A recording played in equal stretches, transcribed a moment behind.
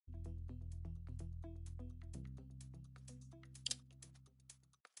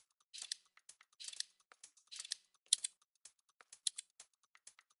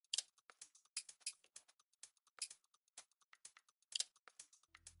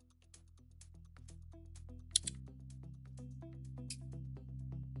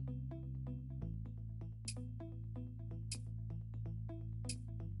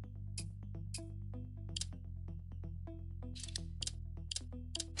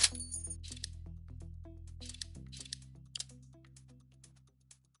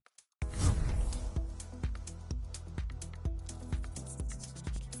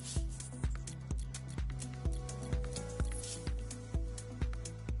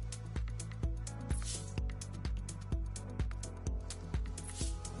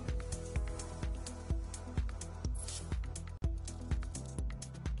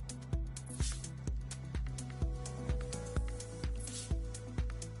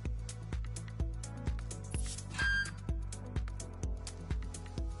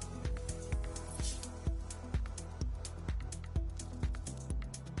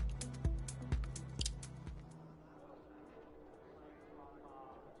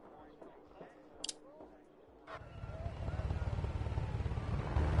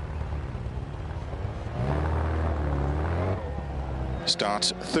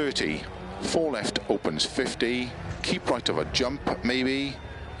starts 30, 4 left opens 50, keep right of a jump maybe,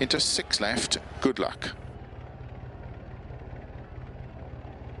 into 6 left, good luck.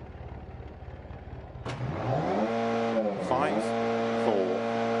 Five,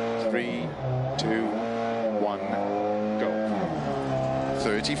 4, 3, 2, 1, go.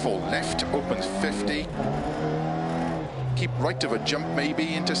 30, 4 left opens 50, keep right of a jump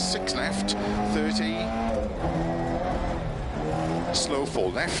maybe, into 6 left, 30, slow 4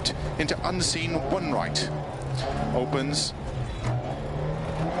 left, into unseen 1 right, opens,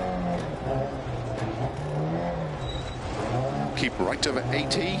 keep right over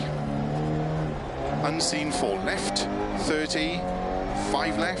 80, unseen 4 left, 30,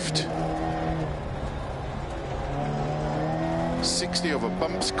 5 left, 60 over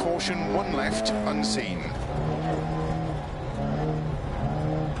bumps, caution 1 left, unseen.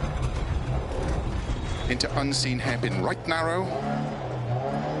 Into unseen hairpin right narrow,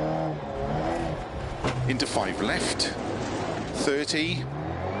 into 5 left, 30,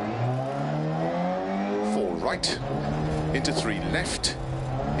 4 right, into 3 left,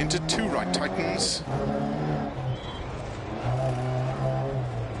 into 2 right tightens,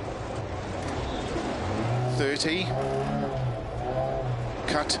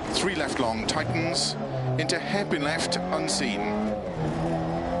 cut 3 left long tightens, into hairpin left unseen.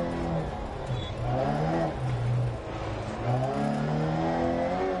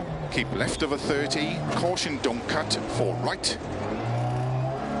 Keep left over 30, caution don't cut, 4 right,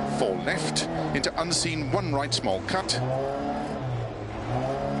 4 left, into unseen 1 right small cut,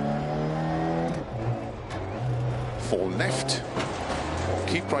 4 left,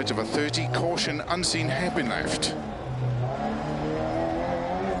 keep right over 30, caution unseen hairpin left.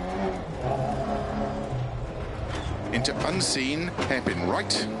 Into unseen hairpin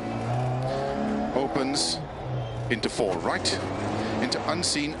right, opens, into 4 right, into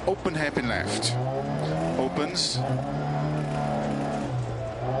unseen open hairpin left, opens,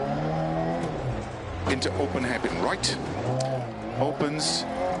 into open hairpin right, opens,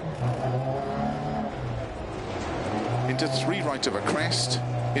 into 3 right of a crest,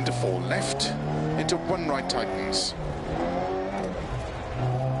 into 4 left, into 1 right tightens.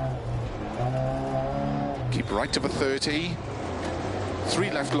 Keep right of a 30,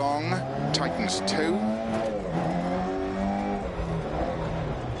 3 left long, tightens 2,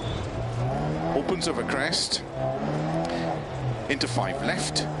 opens over crest, into 5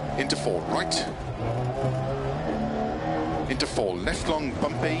 left, into 4 right, into 4 left long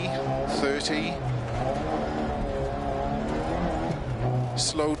bumpy, 30,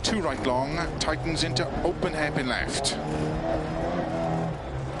 slow 2 right long, tightens into open hairpin left.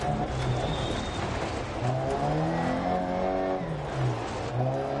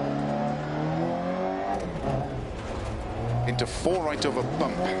 Into 4 right over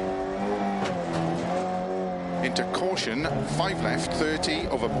bump. Into caution, 5 left, 30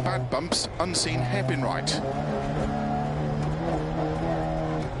 over bad bumps, unseen hairpin right.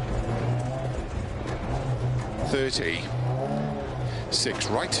 30, 6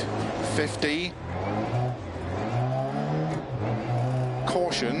 right, 50,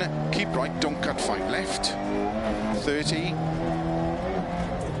 caution, keep right, don't cut 5 left, 30,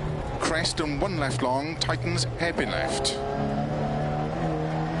 crest and 1 left long, tightens hairpin left.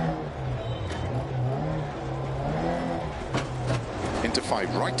 Into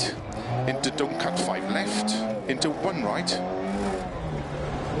 5 right, into don't cut 5 left, into 1 right,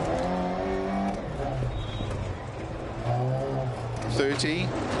 30,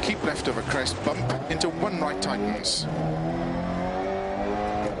 keep left over crest bump, into 1 right tightens.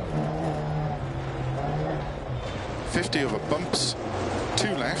 50 over bumps, 2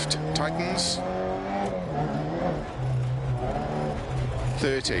 left, tightens.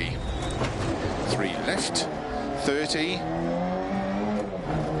 30, 3 left, 30,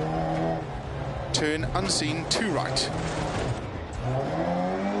 turn unseen 2 right.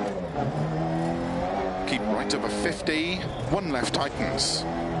 Keep right over 50, 1 left tightens.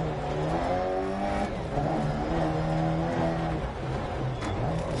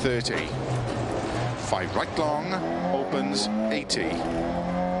 30, 5 right long, opens 80.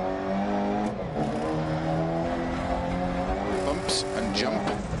 Bumps and jump,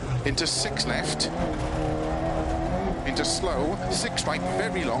 into 6 left, into slow, 6 right,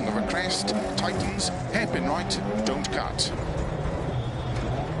 very long of a crest, tightens, hairpin right, don't cut.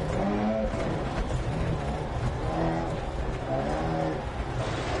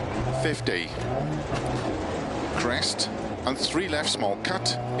 50, crest, and 3 left small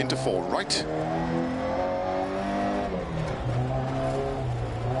cut, into 4 right.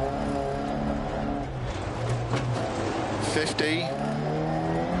 50,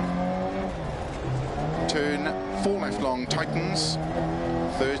 turn, 4 left long, tightens,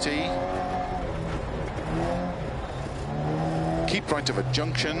 30. Keep right of a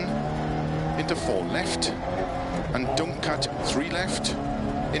junction, into 4 left, and don't cut 3 left,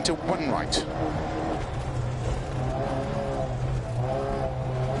 into 1 right.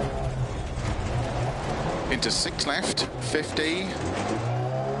 Into 6 left, 50.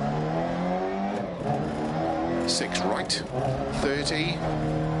 6 right, 30.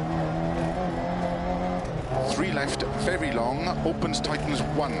 3 left, very long, opens, tightens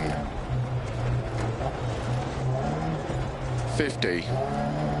 1. 50.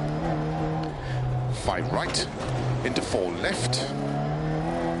 5 right, into 4 left.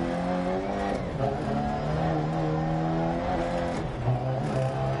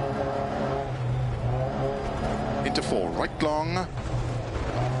 Into 4 right long,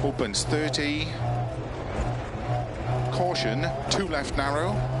 opens 30. Caution, 2 left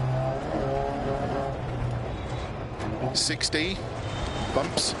narrow. 60.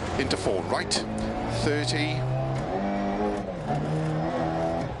 Bumps, into 4 right. 30.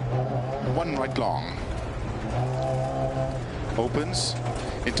 1 right long. Opens,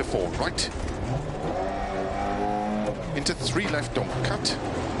 into 4 right. Into 3 left, don't cut.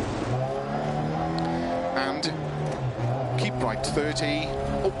 And keep right 30,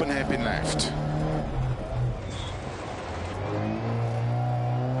 open hairpin left.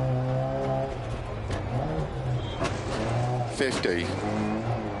 .50.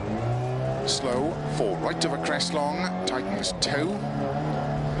 Slow, 4 right of a crest long, tightens 2,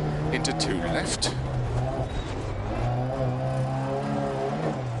 into 2 left.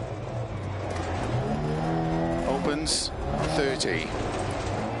 Opens, 30.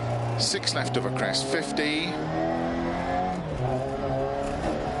 6 left of a crest, 50.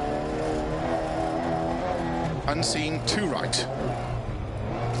 Unseen, 2 right.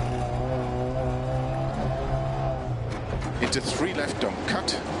 Into 3 left, don't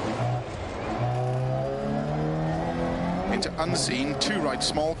cut. Into unseen, 2 right,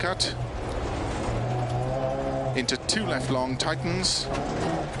 small cut. Into 2 left long, tightens.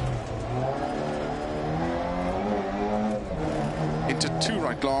 Into 2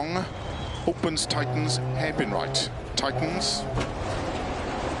 right long, opens, tightens, hairpin right. Tightens.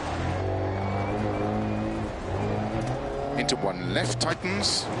 Into 1 left,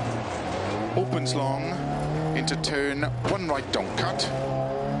 tightens. Opens long. Into turn, 1 right, don't cut.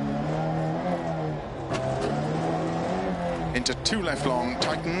 Into 2 left long,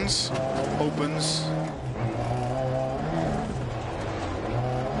 tightens, opens.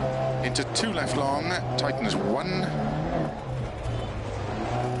 Into 2 left long, tightens 1.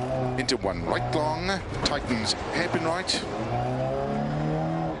 Into 1 right long, tightens hairpin right.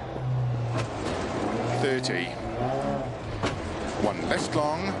 30. 1 left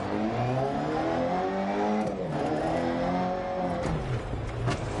long.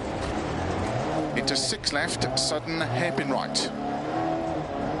 Into 6 left, sudden hairpin right.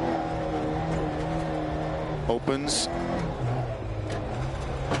 Opens.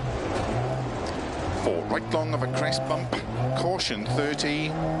 4 right long of a crest bump. Caution, 30.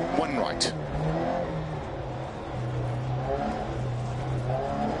 1 right.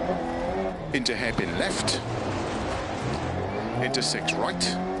 Into hairpin left. Into 6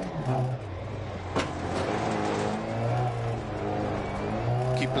 right.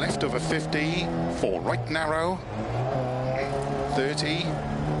 Keep left over 50, 4 right narrow, 30,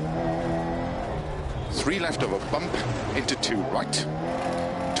 3 left over bump, into 2 right,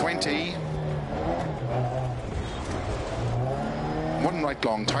 20, 1 right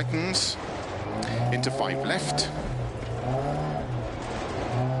long tightens, into 5 left,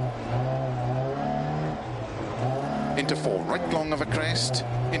 into 4 right long of a crest,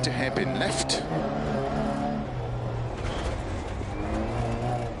 into hairpin left,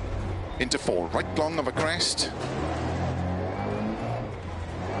 into 4 right long of a crest,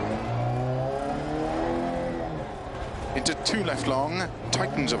 into 2 left long,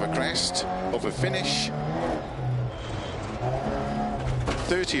 tightens of a crest, over finish,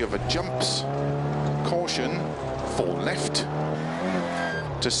 30 of a jumps, caution, 4 left,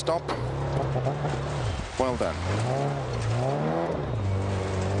 to stop, well done.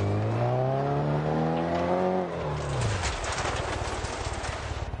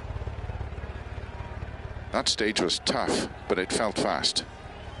 That stage was tough, but it felt fast.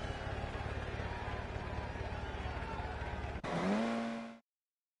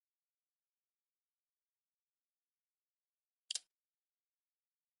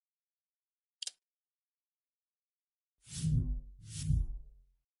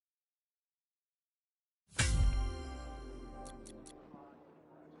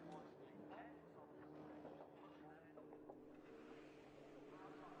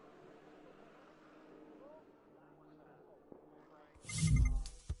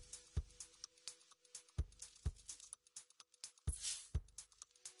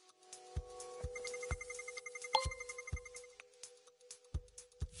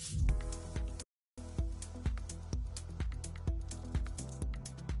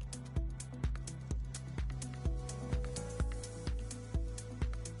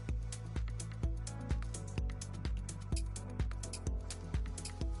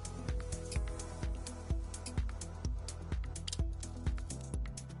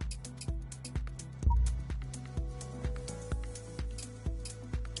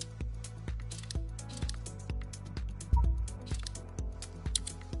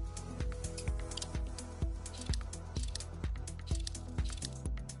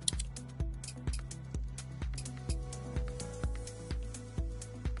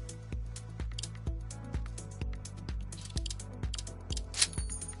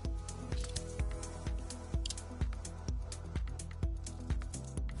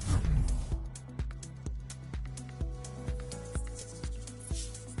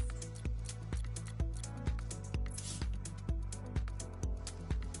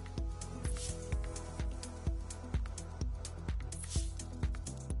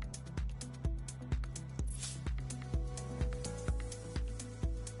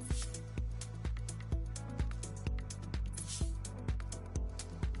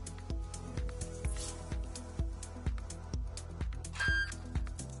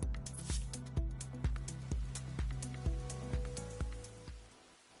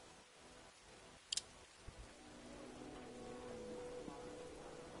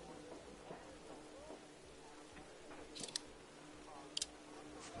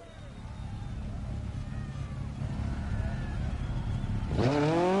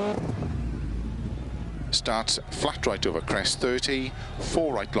 starts flat right over crest 30,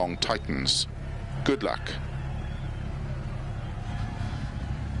 4 right long tightens. Good luck.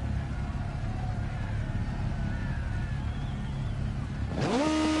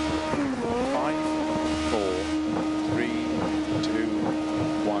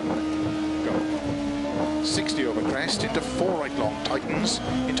 60 over crest, into 4 right long tightens,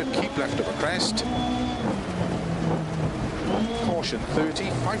 into keep left over crest. Caution 30,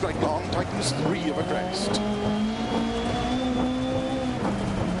 5 right long tightens, 3 over crest.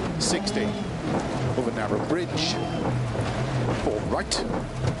 60 over narrow bridge, 4 right.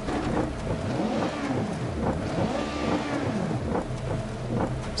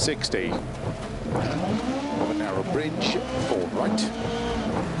 60 over narrow bridge, 4 right.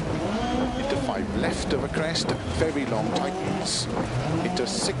 Into 5 left over crest, very long tightens, into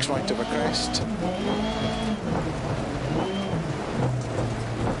 6 right over crest,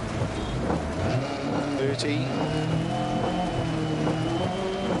 30,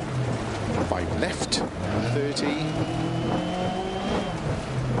 5 left, 30,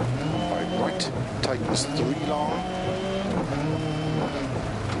 5 right, tightens 3 long,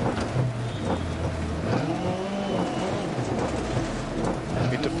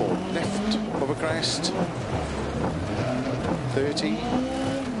 into 4 left over crest, 30,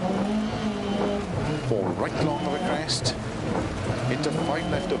 4 right long over crest, into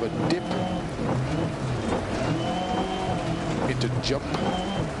 5 left over dip, into jump,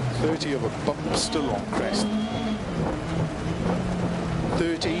 30 over bumps to long crest,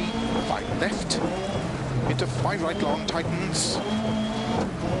 30, 5 left, into 5 right long tightens,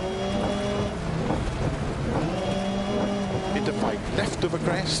 into 5 left over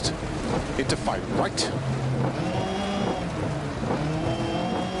crest, into 5 right,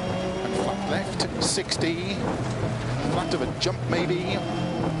 and flat left, 60, flat of a jump maybe,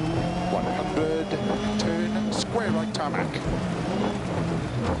 100, turn, square right tarmac,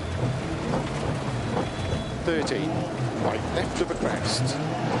 30, 5 left over crest,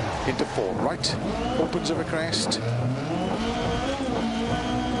 into 4 right, opens over crest,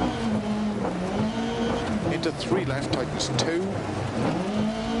 into 3 left, tightens 2,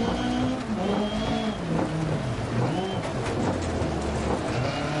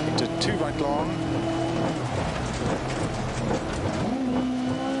 into 2 right long,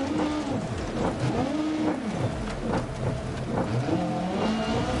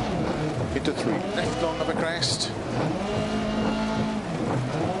 into 3 left long over crest,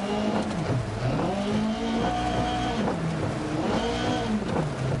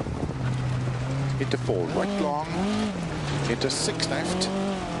 into 4 right long, into 6 left,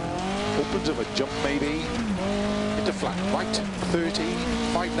 opens of a jump maybe, into flat right, 30,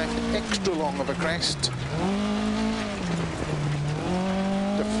 5 left, extra long of a crest,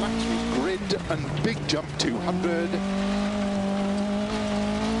 to flat 3 grid and big jump 200,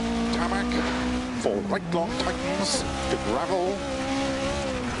 tarmac, 4 right long tightens, to gravel,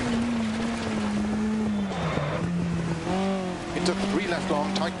 into 3 left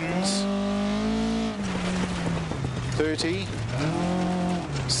long tightens, 30,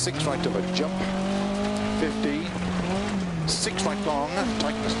 6 right of a jump, 50, 6 right long,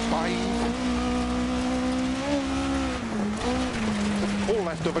 tightness 5, 4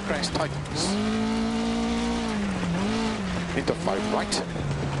 left over crest, tightens, into 5 right,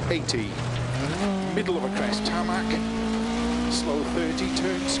 80, middle of a crest, tarmac, slow 30,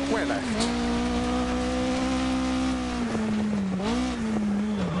 turn square left,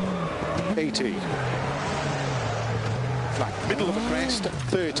 80, flat middle of a crest,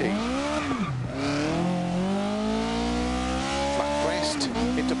 30, flat crest,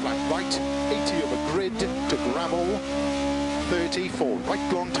 into flat right, 80 over grid, to gravel, 30, 4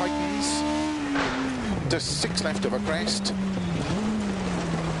 right long tightens, into 6 left over crest,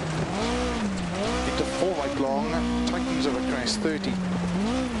 into 4 right long, tightens over crest, 30,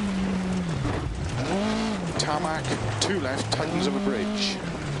 tarmac, 2 left, tightens over bridge,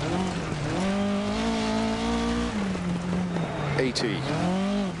 80,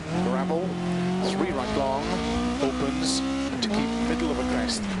 gravel, 3 right long, opens, to keep middle of a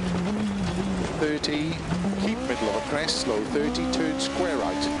crest, 30, keep middle of a crest, slow 30, turn square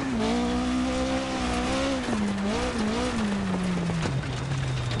right,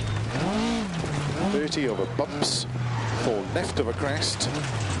 30 over bumps, 4 left of a crest,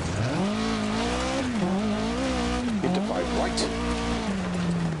 into 5 right,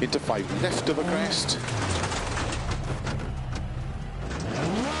 into 5 left of a crest,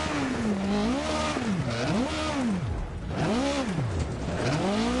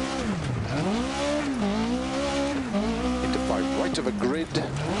 of a grid,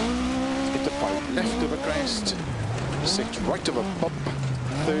 into 5 left of a crest, 6 right of a bump,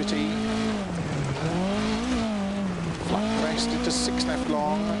 30. Flat crest into 6 left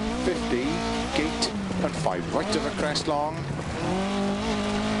long, 50. Gate and 5 right of a crest long,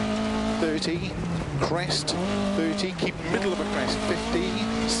 30. Crest, 30. Keep middle of a crest,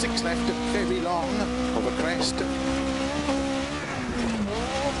 50. 6 left, very long of a crest,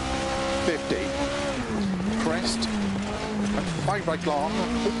 50. Crest and 5 right long,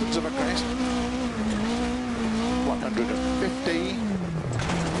 opens of a crest, 150.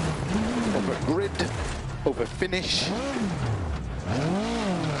 Over grid, over finish.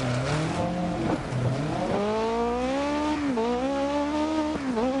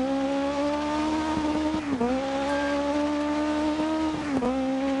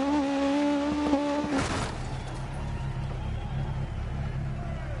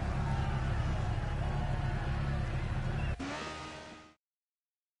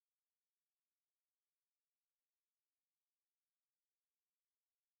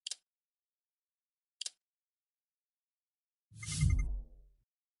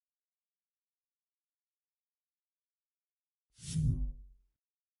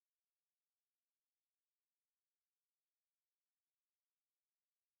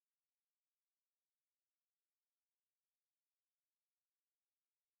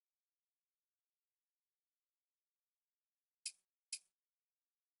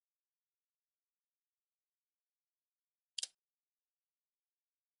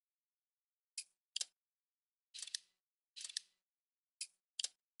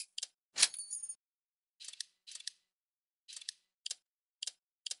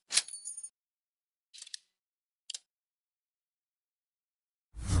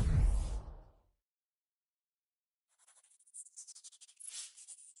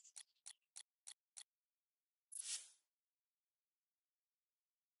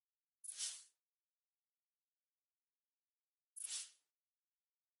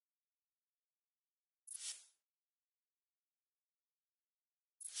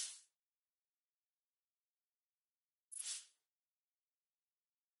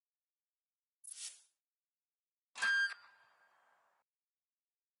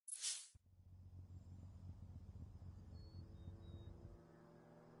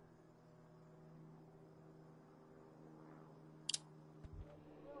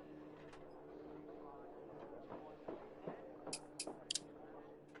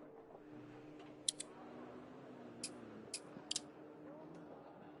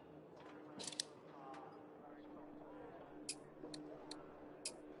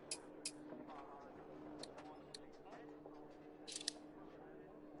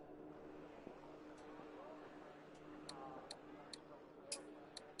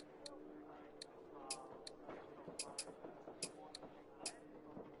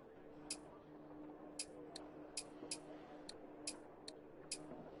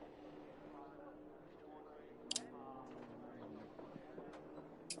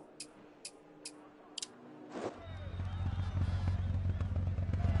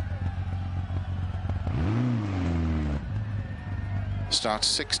 Starts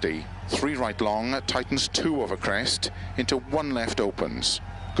 60, 3 right long, tightens 2 over crest, into 1 left opens.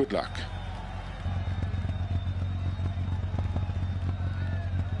 Good luck.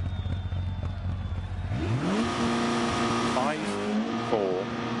 Five, 4,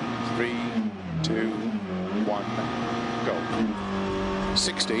 3, 2, 1, go.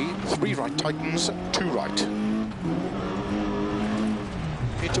 60, 3 right tightens, 2 right.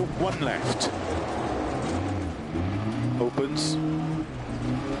 Into 1 left. Opens.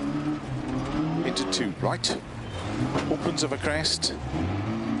 Into 2 right, opens of a crest,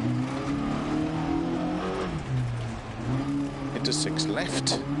 into 6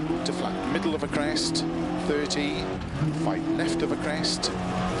 left, to flat middle of a crest, 30, 5 left of a crest,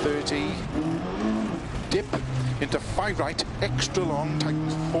 30, dip, into 5 right, extra long,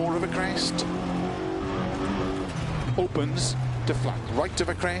 tightens 4 of a crest, opens to flat right of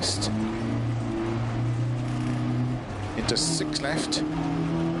a crest, into 6 left,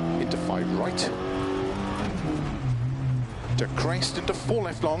 into 5 right, to crest, into 4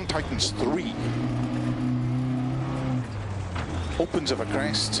 left long, tightens 3, opens of a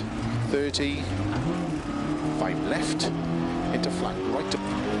crest, 30, 5 left, into flat right,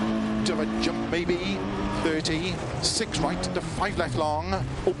 to a jump maybe, 30, 6 right, into 5 left long,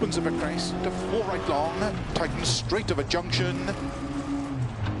 opens of a crest, to 4 right long, tightens straight of a junction,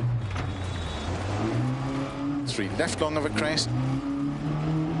 3 left long of a crest,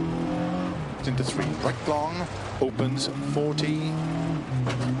 into 3 right long, opens 40,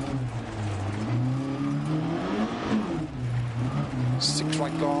 6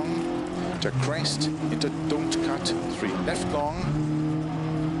 right long, into crest, into don't cut, 3 left long,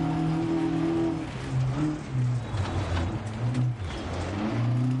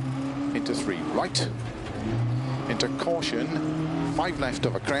 into 3 right, into caution, 5 left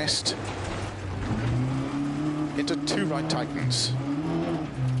over crest, into 2 right tightens,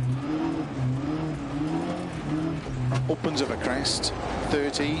 opens over crest,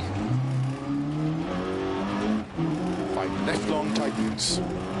 30, 5 left long tightens,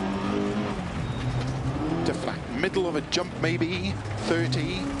 to flat middle of a jump maybe,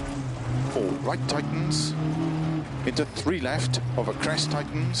 30, 4 right tightens, into 3 left over crest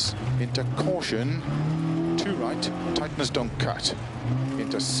tightens, into caution, 2 right, tightens don't cut,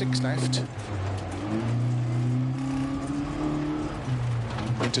 into 6 left,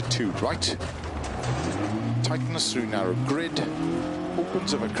 into 2 right, tightens through narrow grid,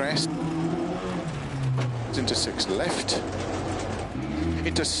 opens over crest, into 6 left,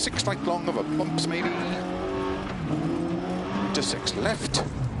 into 6 right long over bumps maybe, into 6 left,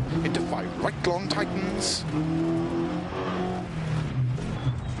 into 5 right long tightens,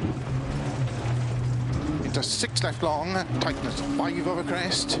 into 6 left long, tightens 5 over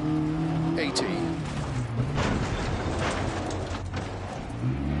crest, 80.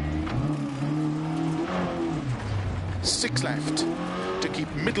 6 left to keep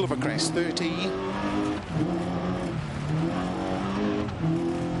middle of a crest, 30.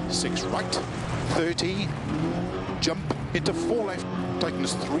 6 right, 30. Jump into 4 left,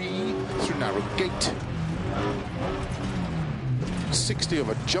 tightens 3 through narrow gate. 60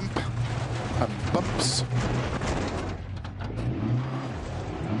 over jump and bumps.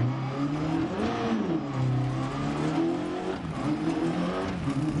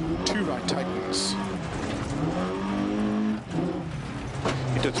 Two right tightens.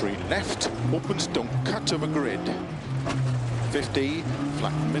 Into 3 left, opens don't cut over grid. 50,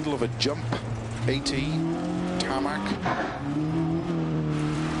 flat middle of a jump. 80, tarmac.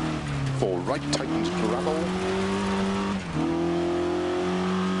 4 right tightens gravel.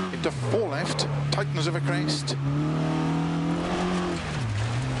 Into 4 left, tightens over crest.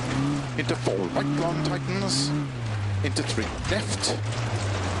 Into 4 right long tightens. Into 3 left.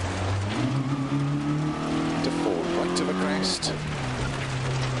 Into 4 right of a crest.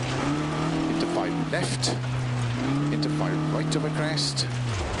 Into 5 left. Into 5 right of a crest.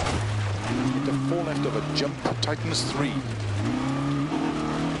 Into 4 left of a jump, tightens 3.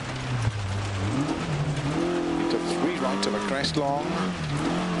 Into 3 right of a crest long.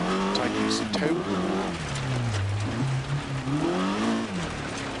 Tightens 2.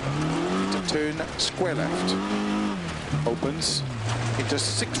 Into turn, square left. Opens. Into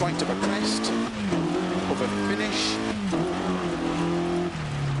 6 right of a crest. Over finish.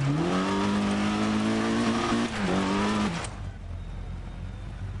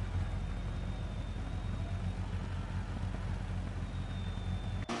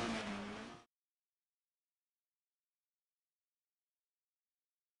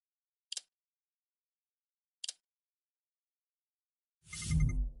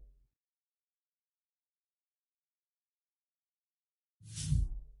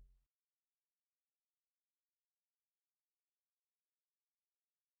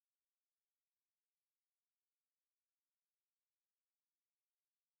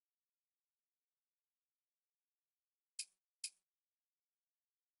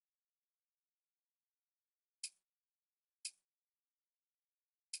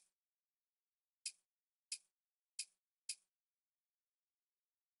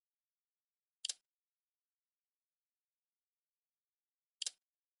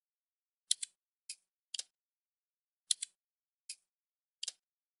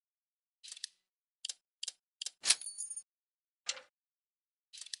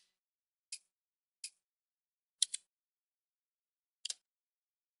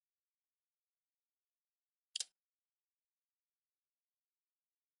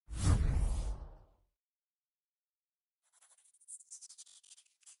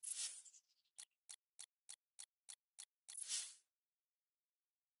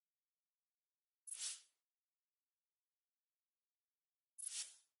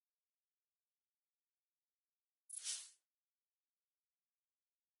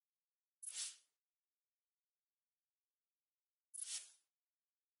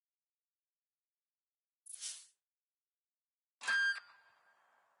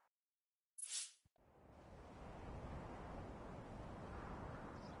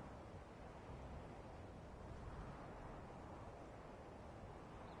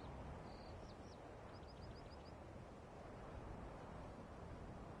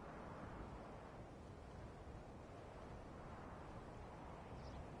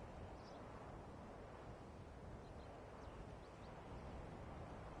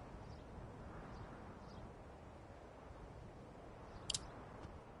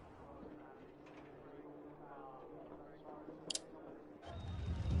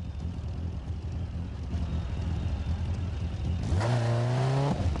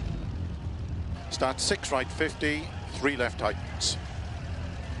 Start 6 right 50, 3 left tightens.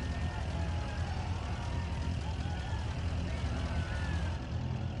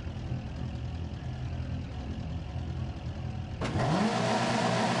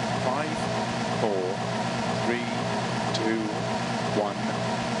 Five, 4, 3, 2, 1,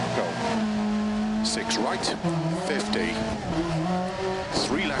 go. 6 right, 50.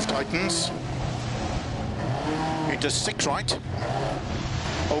 3 left tightens. Into 6 right.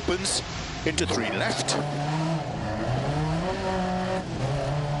 Opens. Into 3 left.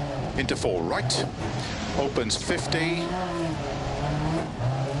 Into 4 right. Opens 50.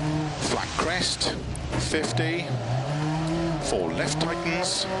 Flat crest. 50. 4 left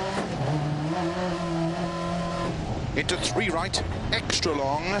tightens. Into 3 right. Extra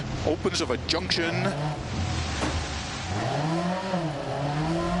long. Opens of a junction.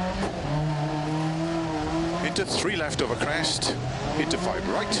 Into 3 left over crest, into 5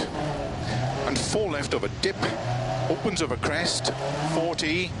 right, and 4 left over dip, opens over crest,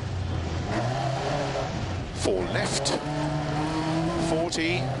 40, 4 left,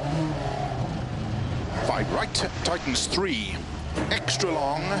 40, 5 right, tightens 3, extra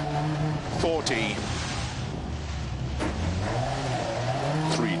long, 40,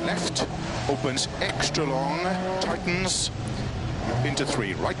 3 left, opens extra long, tightens, into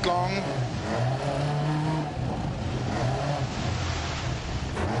 3 right long,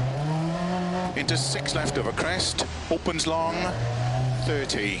 into 6 left over crest, opens long,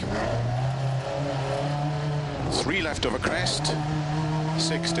 30. 3 left over crest,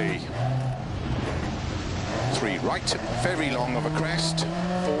 60. 3 right, very long over crest,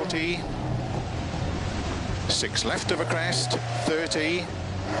 40. 6 left over crest, 30.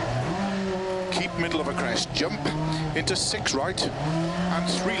 Keep middle of a crest, jump, into 6 right, and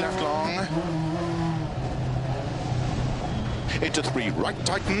 3 left long. Into 3 right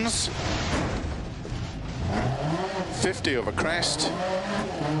tightens. 50 over crest,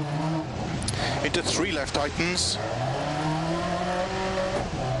 into 3 left tightens,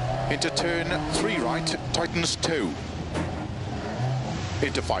 into turn 3 right, tightens 2,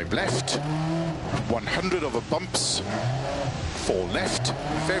 into 5 left, 100 over bumps, 4 left,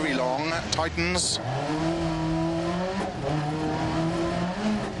 very long, tightens,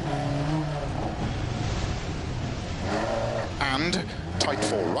 and tight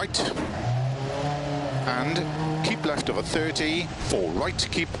 4 right, and keep left over 30, 4 right,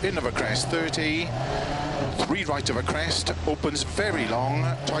 keep in over crest 30, 3 right over crest, opens very long,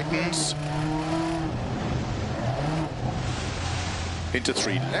 tightens, into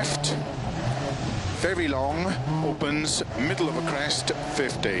 3 left, very long, opens middle of a crest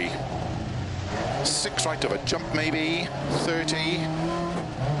 50, 6 right over jump maybe, 30,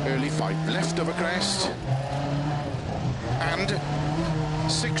 early 5 left over crest, and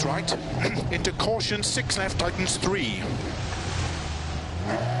 6 right, into caution, 6 left, tightens 3.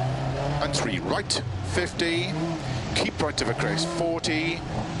 And 3 right, 50. Keep right over crest, 40.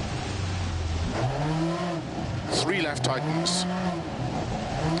 3 left, tightens.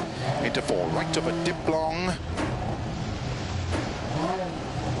 Into 4 right over dip long.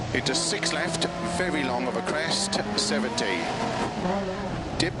 Into 6 left, very long over crest, 70.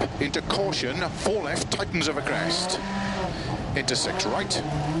 Dip into caution, 4 left, tightens over crest. Into 6 right,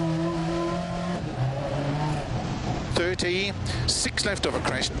 30, 6 left over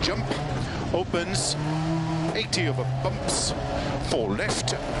crest, jump, opens, 80 over bumps, 4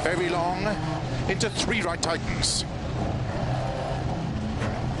 left, very long, into 3 right tightens.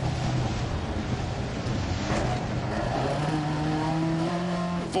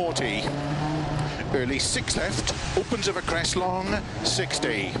 Early 6 left, opens over crest long,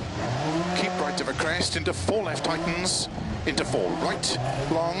 60. Keep right over crest, into 4 left tightens, into 4 right,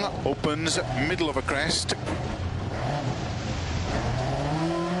 long, opens, middle of a crest.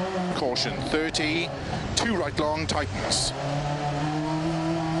 Caution 30, 2 right long, tightens.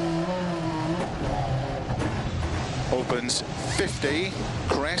 Opens 50,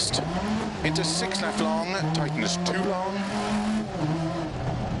 crest, into 6 left long, tightens 2 long.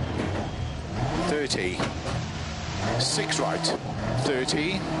 30, 6 right,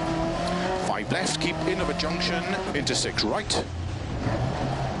 30, 5 left, keep in of a junction, into 6 right,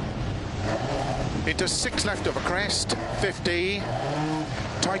 into 6 left of a crest, 50,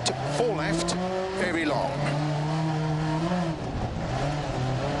 tight 4 left, very long,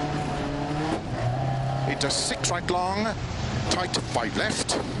 into 6 right long, tight 5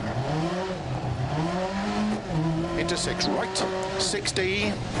 left, into 6 right,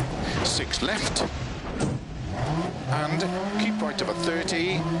 60, 6 left, and keep right over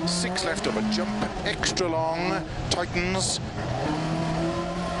 30, 6 left over jump, extra long, tightens,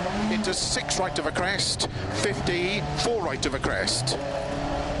 into 6 right of a crest, 50, 4 right of a crest.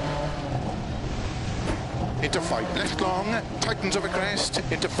 Into 5 left long, tightens of a crest,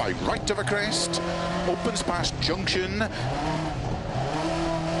 into 5 right of a crest, opens past junction,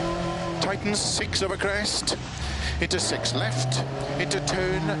 tightens 6 of a crest, into 6 left, into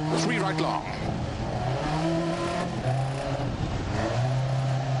turn 3 right long.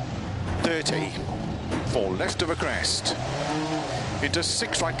 30, 4 left of a crest, into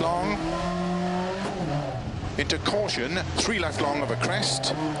 6 right long, into caution, 3 left long of a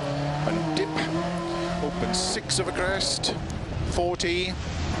crest, and dip, opens 6 of a crest, 40,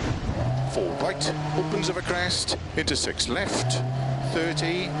 4 right, opens of a crest, into 6 left,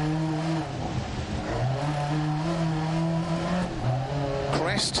 30,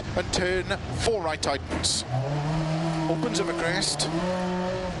 crest and turn 4 right tightens, opens of a crest,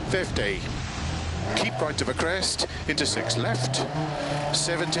 50, keep right of a crest, into 6 left,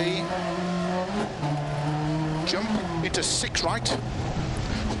 70, jump into 6 right,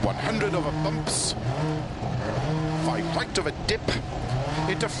 100 over bumps, 5 right of a dip,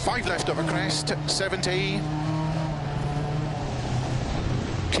 into 5 left of a crest, 70,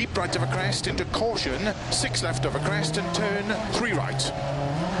 keep right of a crest, into caution, 6 left of a crest and turn 3 right.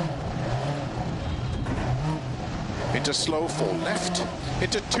 Into slow 4 left,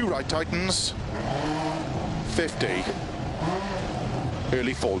 into 2 right tightens, 50.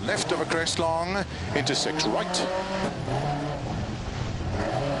 Early 4 left of a crest long, into 6 right.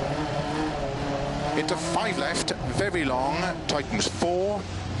 Into 5 left, very long, tightens 4.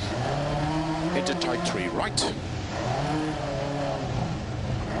 Into tight 3 right.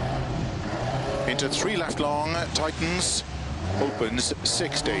 Into 3 left long, tightens, opens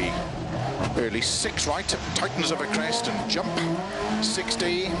 60. Early 6 right, tightens of a crest and jump,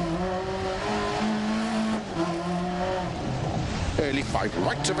 60. Early 5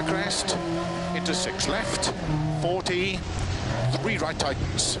 right of a crest, into 6 left, 40, 3 right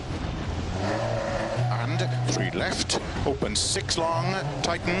tightens. And 3 left, opens 6 long,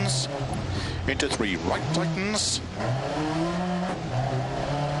 tightens, into 3 right tightens,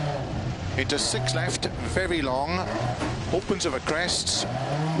 into 6 left, very long, opens of a crest,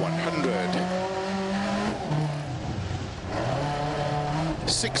 100.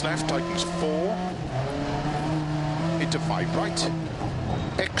 6 left, tightens 4, into 5 right,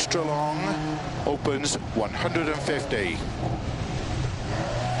 extra long, opens 150.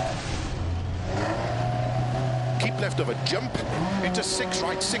 Keep left of a jump, into 6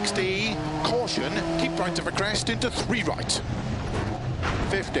 right, 60, caution, keep right of a crest, into 3 right,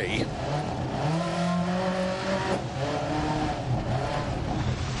 50.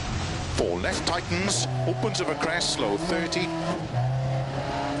 4 left tightens, opens of a crest, slow 30.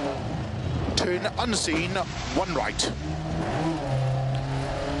 Turn unseen, 1 right.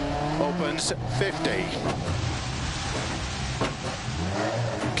 Opens 50.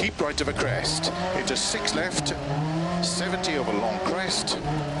 Keep right of a crest, into 6 left, 70 over long crest.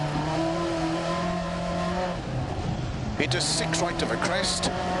 Into 6 right of a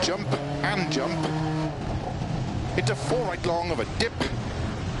crest, jump and jump. Into 4 right long of a dip.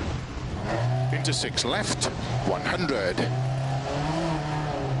 Into 6 left, 100.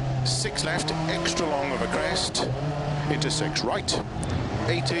 6 left, extra long of a crest. Into 6 right,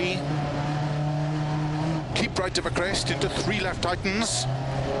 80. Keep right of a crest, into 3 left tightens.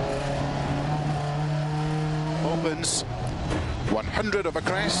 Opens 100 of a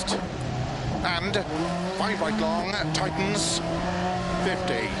crest. And 5 right long, tightens,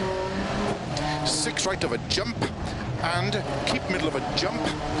 50. 6 right of a jump. And keep middle of a jump,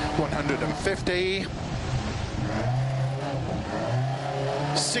 150.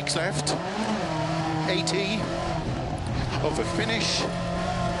 6 left, 80. Over finish,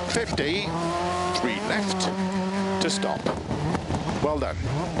 50. 3 left to stop. Well done.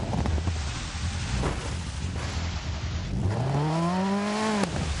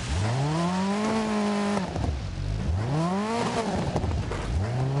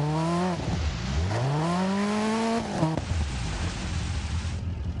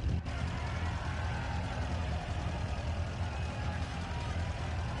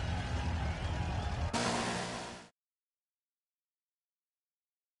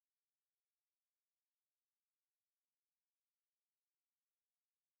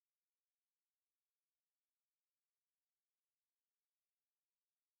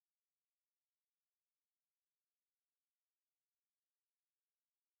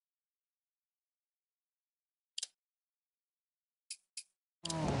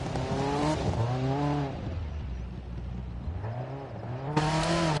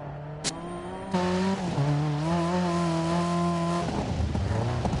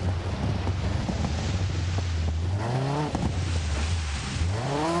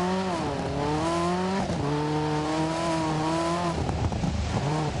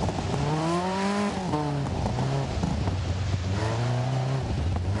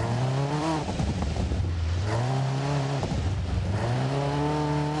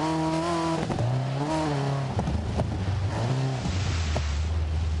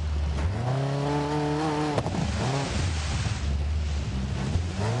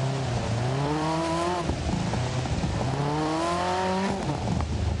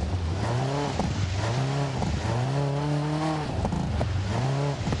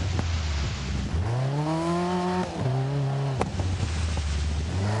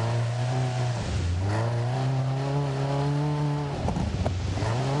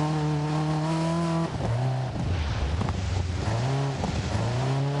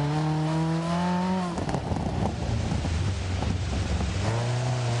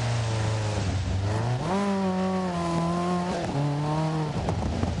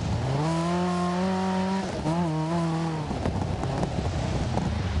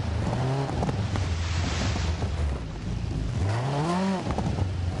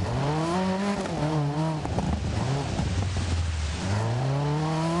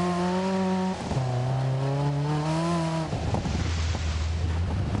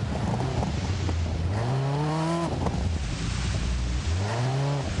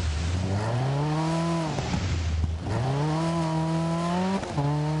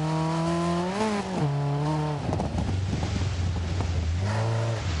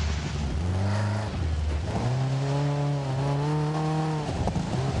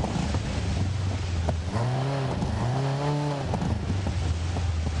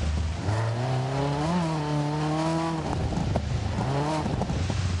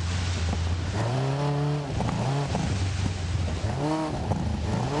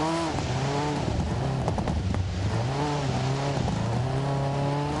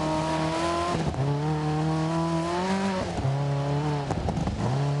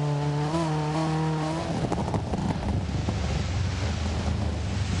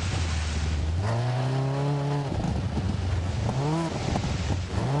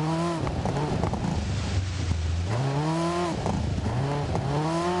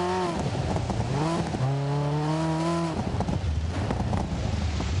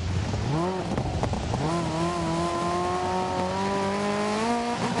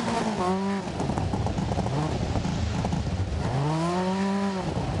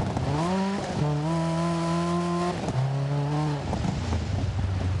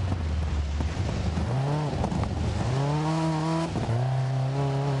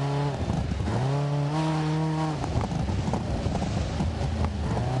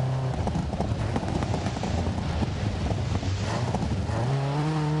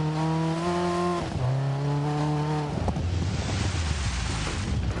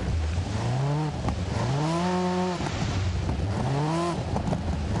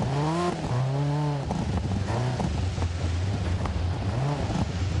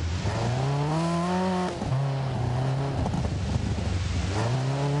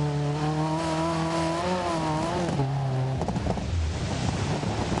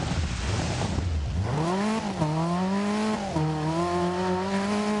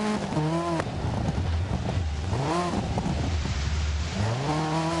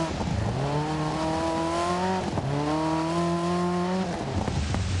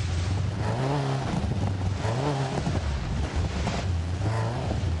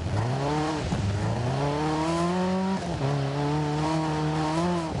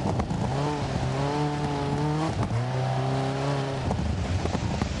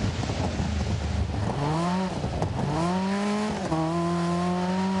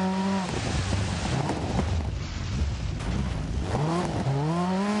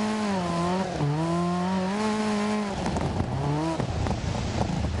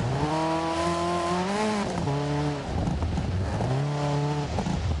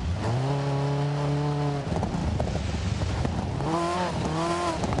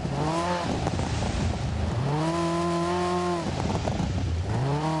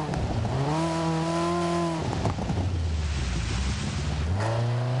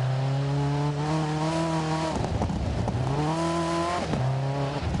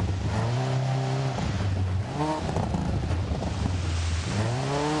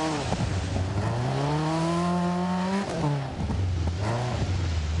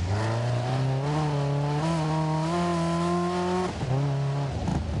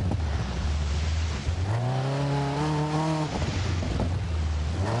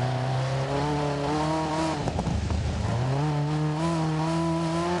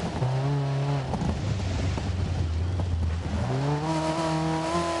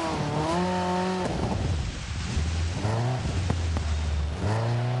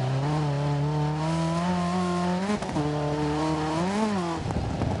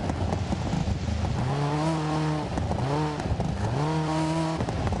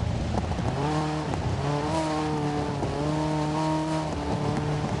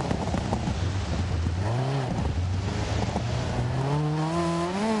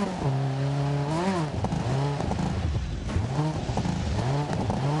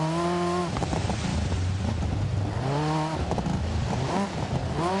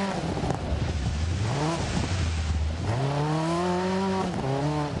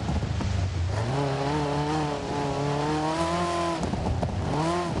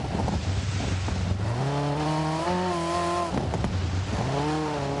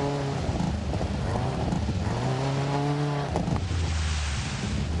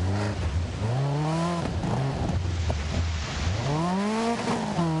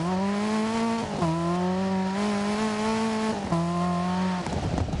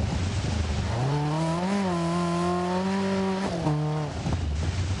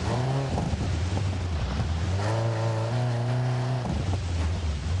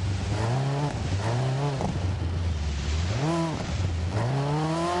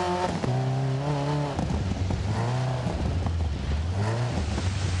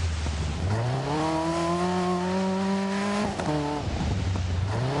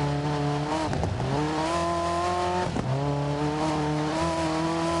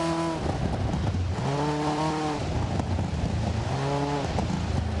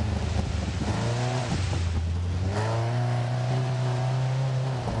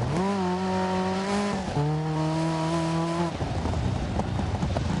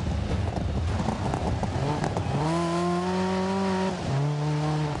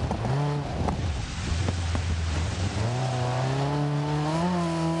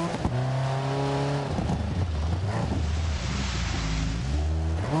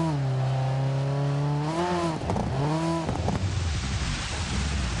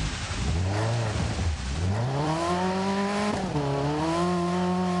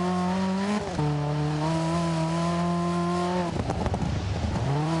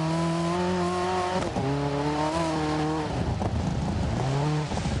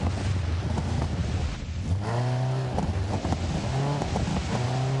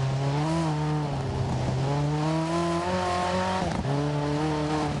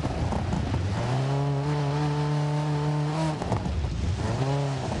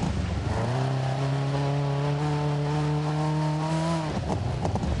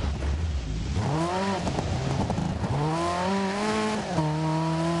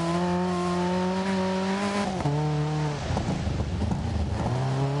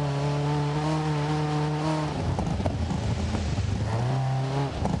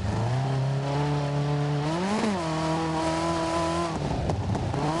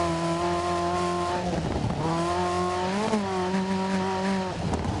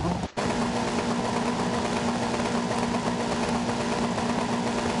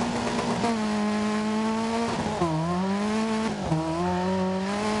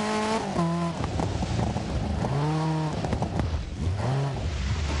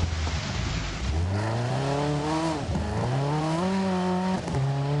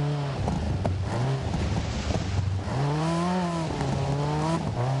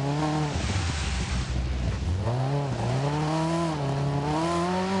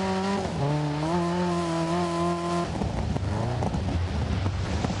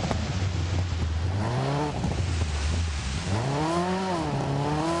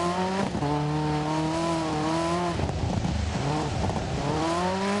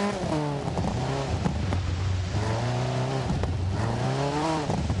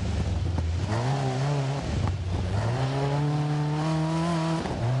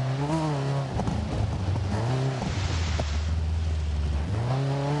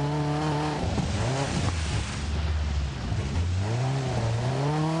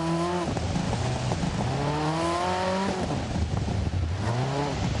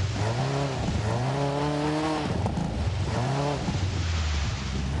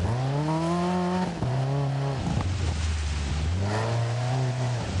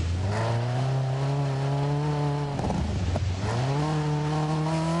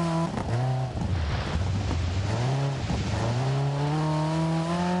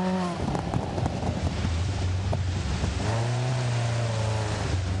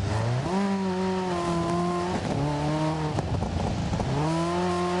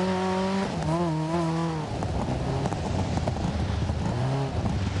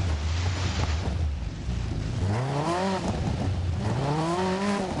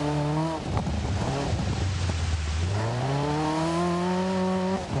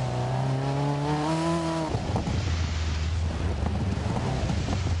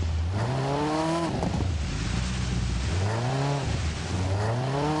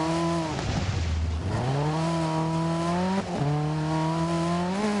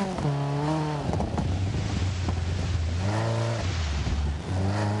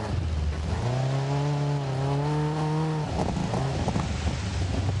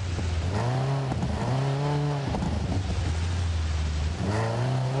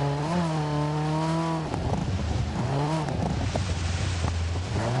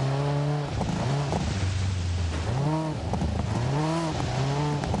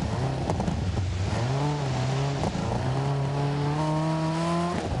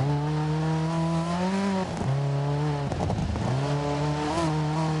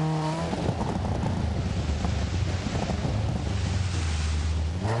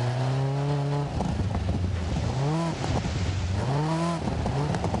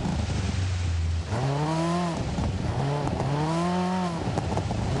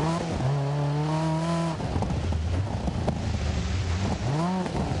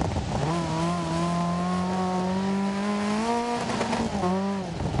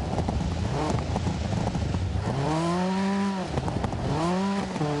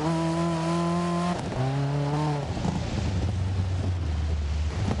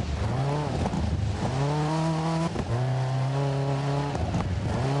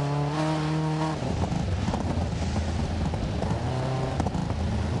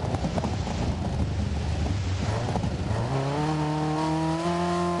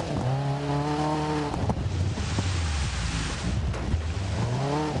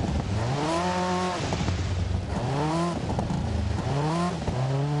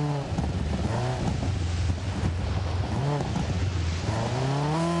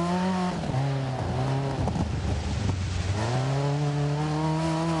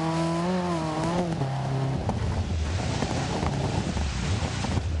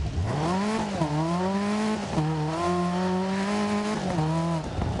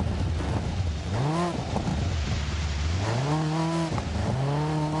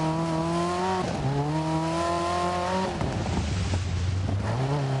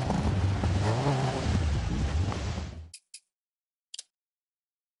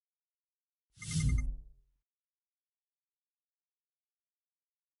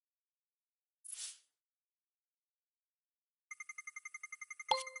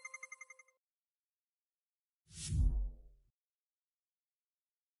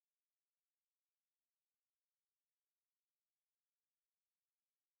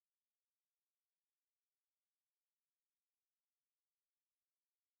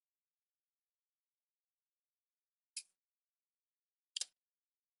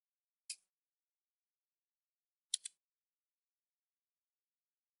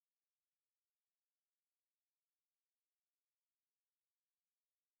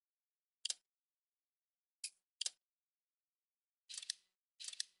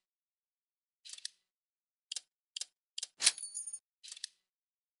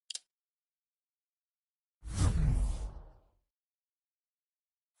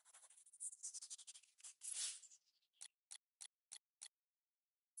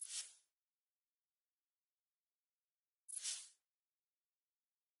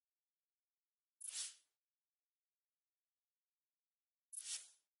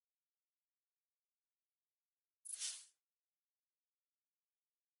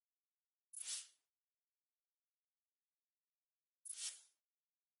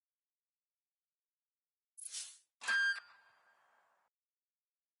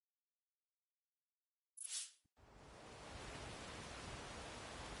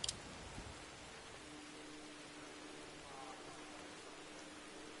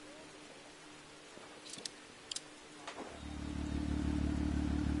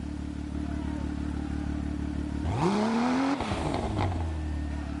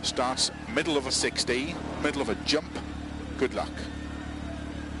 starts middle of a 60, middle of a jump. Good luck.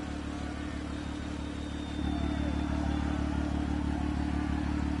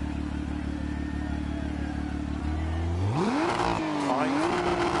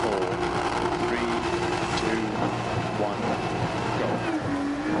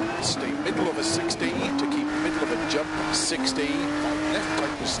 Stay middle of a 60 to keep middle of a jump. 60, left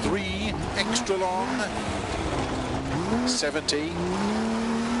tightens 3, extra long. 70,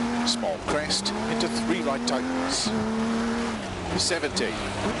 small crest into 3 right tightens. 70,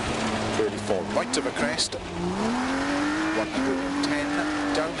 34 right of a crest.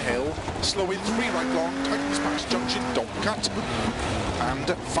 110, downhill, slow in 3 right long, tightens past junction, don't cut. And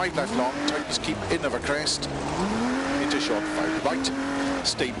 5 left long, tightens keep in of a crest. Into short 5 right.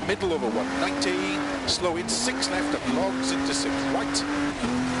 Stay middle of a 190, slow in 6 left at logs into 6 right,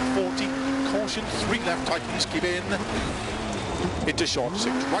 40, caution, 3 left tightens, keep in, into short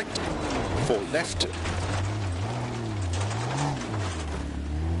 6 right, 4 left,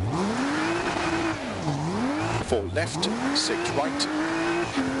 4 left, 6 right,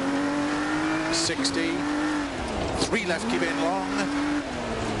 60, 3 left, keep in long,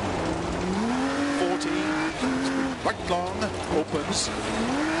 40, right long, opens,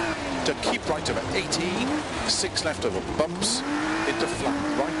 to keep right over 80, 6 left over bumps, into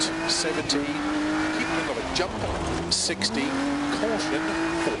flat right, 70, keep middle of a jump, 60, caution,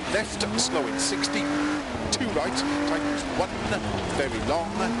 4 left, slow in 60, 2 right, tightens 1, very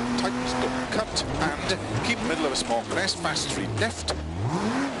long, tightens don't cut, and keep middle of a small crest, fast 3 left,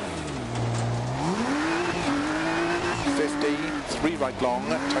 50, 3 right long,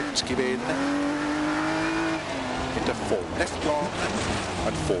 tightens keep in, into 4 left long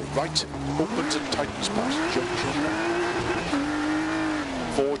and 4 right, opens and tightens past junction.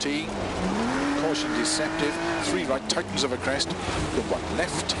 40, caution deceptive, 3 right tightens of a crest, the 1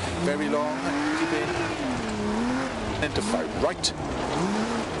 left, very long, keep in, into 5 right,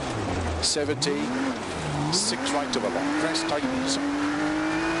 70, 6 right of a long crest, tightens,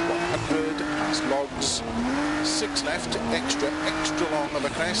 100, past logs, 6 left, extra long of a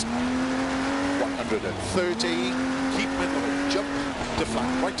crest, 130, keep middle of a jump, to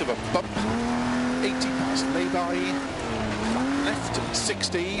flat right of a bump, 80 past lay-by, flat left,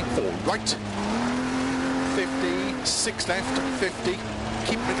 60, 4 right, 50, 6 left, 50,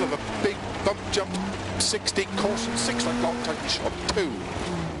 keep middle of a big bump jump, 60, caution, 6 right long, tighten shot, 2,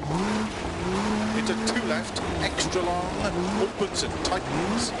 into 2 left, extra long, opens and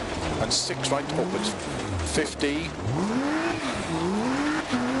tightens, and 6 right opens, 50,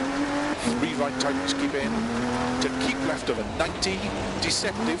 3 right tightens keep in, to keep left of a 90,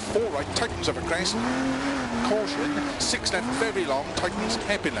 deceptive, 4 right tightens of a crest, caution, 6 left very long, tightens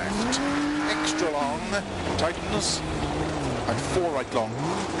happy left, extra long, tightens, and 4 right long,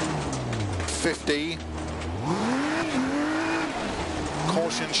 50,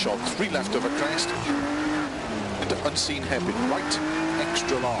 caution, short 3 left of a crest, into unseen hairpin right,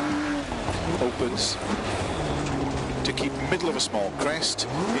 extra long, opens, to keep middle of a small crest,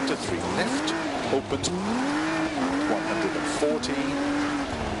 into 3 left, opens, 140,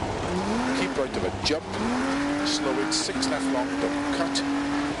 keep right of a jump, slow in 6 left long, don't cut,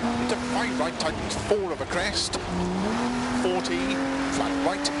 into 5 right, tightens 4 of a crest, 40, flat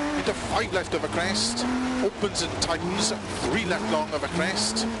right, into 5 left of a crest, opens and tightens, 3 left long of a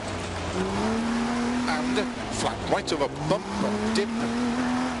crest, and flat right of a bump, dip,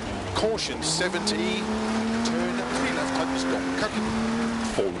 caution 70, turn 3 left tightens, don't cut,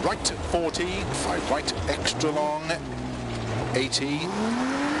 4 right, 40, 5 right, extra long, 80,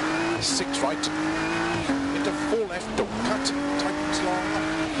 6 right, into 4 left, don't cut, tightens long,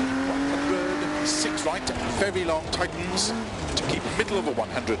 100, 6 right, very long, tightens, to keep middle of a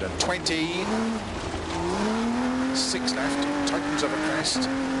 120, 6 left, tightens of a crest,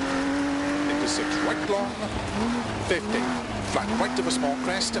 into 6 right long, 50, flat right of a small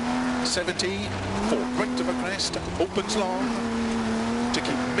crest, 70, 4 right of a crest, opens long, to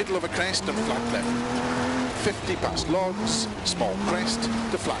keep middle of a crest and flat left, 50 past logs, small crest,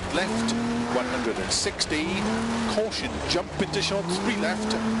 to flat left, 160, caution, jump into short, 3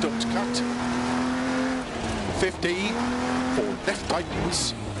 left, don't cut, 50, 4 left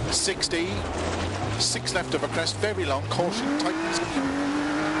tightens, 60, 6 left of a crest, very long, caution, tightens,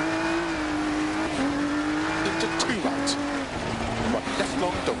 into 2 right, 1 left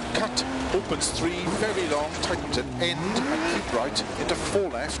long, don't cut, opens 3, very long, tightens at end, and keep right, into 4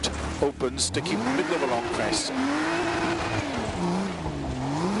 left, opens to keep middle of a long crest.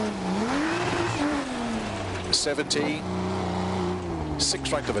 70,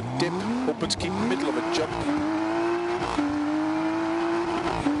 6 right of a dip, opens keep middle of a jump,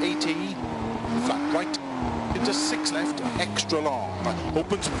 80, flat right, into 6 left, extra long,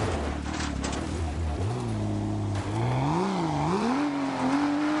 opens.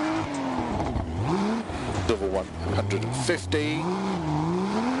 Over 150.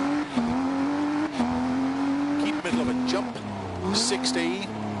 Keep middle of a jump, 60,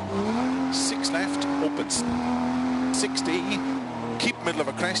 6 left, opens 60. Keep middle of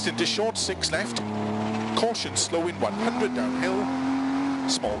a crest into short, 6 left. Caution slow in 100 downhill.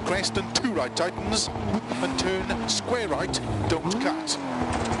 Small crest and 2 right tightens. And turn square right, don't cut.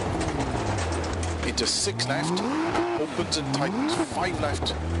 Into 6 left. Opens and tightens, 5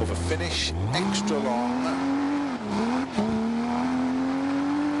 left over finish. Extra long.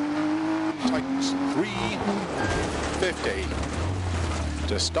 Tightens 350.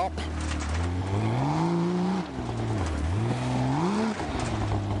 To stop.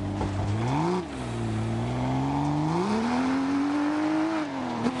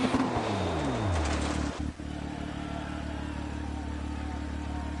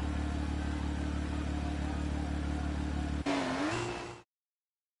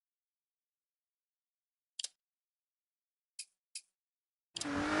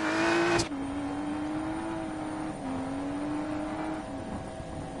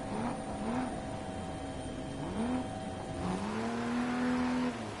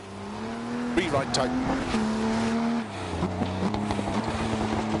 Three right tighten.